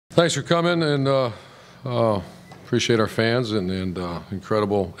Thanks for coming, and appreciate our fans and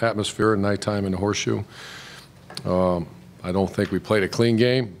incredible atmosphere at nighttime in the Horseshoe. I don't think we played a clean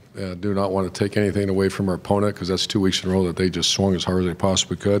game. Do not want to take anything away from our opponent, because that's 2 weeks in a row that they just swung as hard as they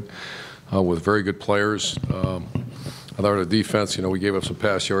possibly could with very good players. I thought our defense, we gave up some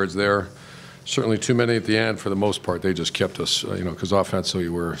pass yards there. Certainly too many at the end. For the most part, they just kept us, because offensively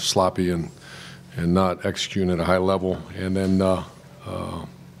we're sloppy and not executing at a high level. And then,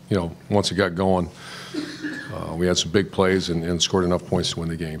 once it got going, we had some big plays and scored enough points to win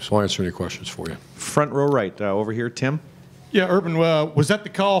the game. So I'll answer any questions for you. Front row right, over here, Tim. Yeah, Urban, was that the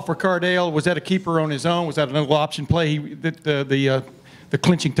call for Cardale? Was that a keeper on his own? Was that another option play? The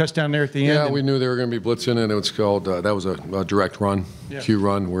clinching touchdown there at the end? Yeah, we knew they were going to be blitzing, and it was called, that was a direct run, Q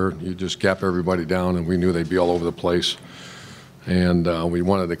run, where you just gap everybody down, and we knew they'd be all over the place. And we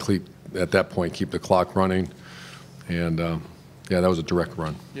wanted to, at that point, keep the clock running. And, yeah, that was a direct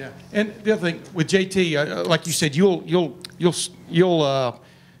run. Yeah, and the other thing, with JT, like you said, you'll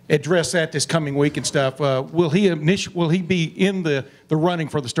address that this coming week and stuff. Will he be in the running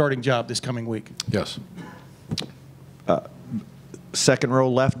for the starting job this coming week? Yes. Second row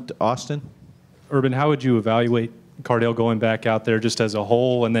left, Austin. Urban, how would you evaluate Cardale going back out there just as a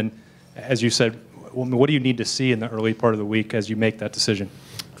whole? And then, as you said, what do you need to see in the early part of the week as you make that decision?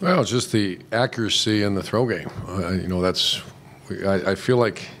 Well, it's just the accuracy in the throw game. I feel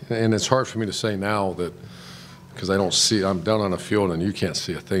like, and it's hard for me to say now that, because I don't see, I'm down on the field and you can't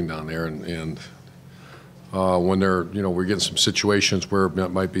see a thing down there. And when they're, we're getting some situations where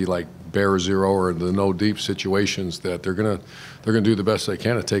it might be like bear zero or the no deep situations, that they're gonna do the best they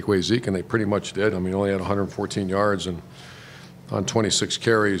can to take away Zeke, and they pretty much did. I mean, only had 114 yards and on 26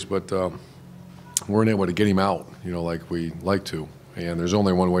 carries, but weren't able to get him out, like we like to. And there's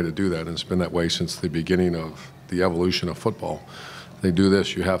only one way to do that, and it's been that way since the beginning of the evolution of football. They do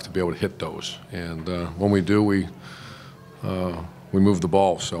this, you have to be able to hit those. And when we do, we move the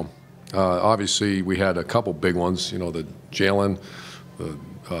ball. So obviously we had a couple big ones, the Jalen,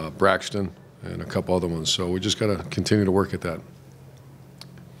 the Braxton, and a couple other ones. So we just got to continue to work at that.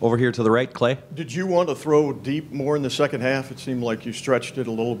 Over here to the right, Clay. Did you want to throw deep more in the second half? It seemed like you stretched it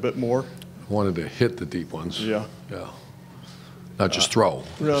a little bit more. I wanted to hit the deep ones. Yeah. Yeah. Not just throw.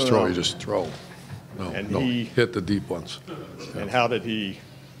 You just throw. No, hit the deep ones. And how did he?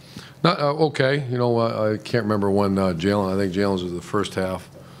 Okay. I can't remember when Jalen. I think Jalen's was the first half.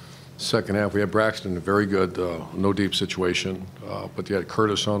 Second half, we had Braxton, a very good no deep situation. But you had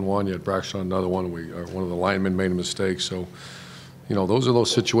Curtis on one, you had Braxton on another one. One of the linemen made a mistake. So, those are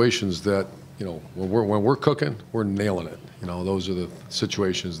those situations that, when we're cooking, we're nailing it. Those are the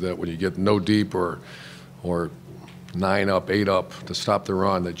situations that when you get no deep or 9 up, 8 up to stop the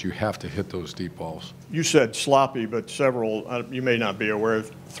run, that you have to hit those deep balls. You said sloppy, but several, you may not be aware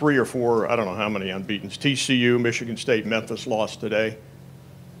of, 3 or 4, I don't know how many unbeatens. TCU, Michigan State, Memphis lost today.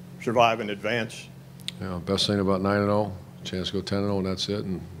 Survive in advance. Yeah, best thing about 9-0, chance to go 10-0, and that's it.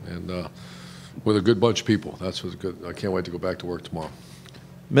 And with a good bunch of people. That's what's good. I can't wait to go back to work tomorrow.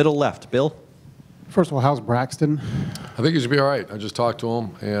 Middle left, Bill. First of all, how's Braxton? I think he's going to be all right. I just talked to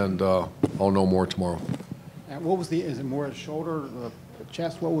him, and I'll know more tomorrow. And what was is it more a shoulder, the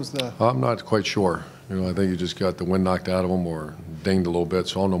chest? What was the? I'm not quite sure. I think he just got the wind knocked out of him or dinged a little bit,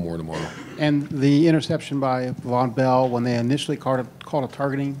 so I'll know more tomorrow. And the interception by Von Bell, when they initially called a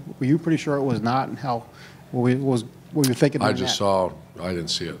targeting, were you pretty sure it was not? And how what were you thinking? I just saw. I didn't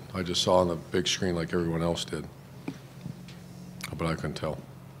see it. I just saw on the big screen like everyone else did, but I couldn't tell.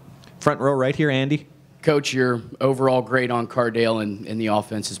 Front row right here, Andy. Coach, you're overall great on Cardale and the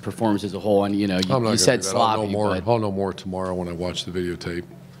offense's performance as a whole. And, you said sloppy. I'll know more tomorrow when I watch the videotape.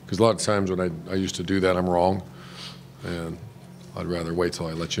 Because a lot of times when I used to do that, I'm wrong. And I'd rather wait till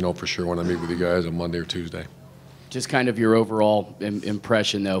I let you know for sure when I meet with you guys on Monday or Tuesday. Just kind of your overall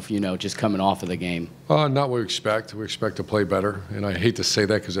impression, though, just coming off of the game. Not what we expect. We expect to play better. And I hate to say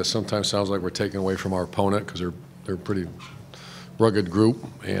that because that sometimes sounds like we're taking away from our opponent, because they're a pretty rugged group.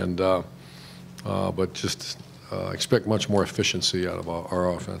 And but just expect much more efficiency out of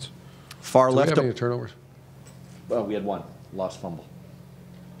our offense. Far Do left. we have any turnovers? Well, we had one lost fumble.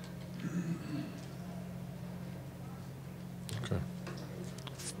 Okay.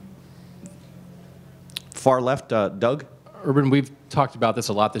 Far left, Doug. Urban, we've talked about this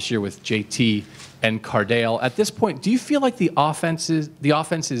a lot this year with JT and Cardale. At this point, do you feel like the offense is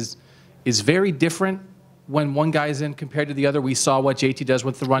very different when one guy's in compared to the other? We saw what JT does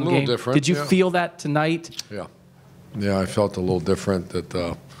with the run game. Different. Did you feel that tonight? Yeah. Yeah, I felt a little different.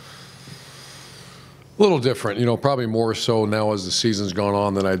 A little different. Probably more so now as the season's gone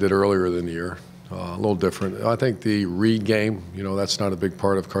on than I did earlier in the year. a little different. I think the read game, that's not a big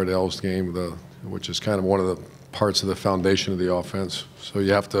part of Cardale's game, which is kind of one of the parts of the foundation of the offense. So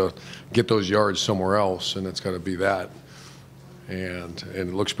you have to get those yards somewhere else, and it's got to be that. And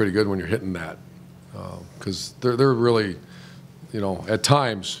it looks pretty good when you're hitting that, because they're really, at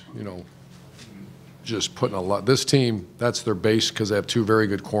times, just putting a lot. This team, that's their base because they have two very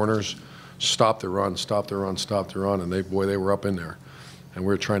good corners. Stop the run, stop the run, stop the run, and they were up in there. And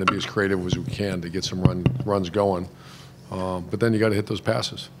we're trying to be as creative as we can to get some runs going. But then you got to hit those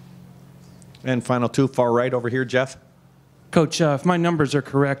passes. And final two, far right over here, Jeff. Coach, if my numbers are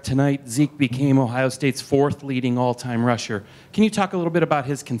correct, tonight Zeke became Ohio State's 4th leading all-time rusher. Can you talk a little bit about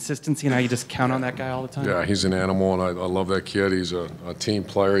his consistency and how you just count on that guy all the time? Yeah, he's an animal, and I love that kid. He's a team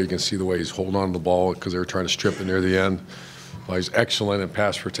player. You can see the way he's holding on to the ball because they were trying to strip it near the end. He's excellent in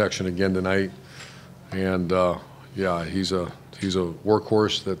pass protection again tonight. And, yeah, he's a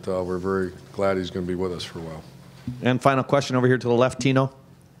workhorse that we're very glad he's going to be with us for a while. And final question over here to the left, Tino.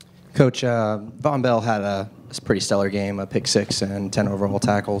 Coach, Von Bell had a pretty stellar game, a pick 6 and 10 overall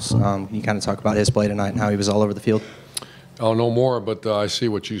tackles. Can you kind of talk about his play tonight and how he was all over the field? I'll know more, but I see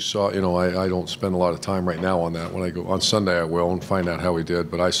what you saw. I don't spend a lot of time right now on that. When I go on Sunday, I will and find out how he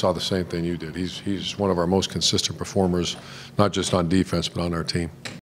did. But I saw the same thing you did. He's one of our most consistent performers, not just on defense, but on our team.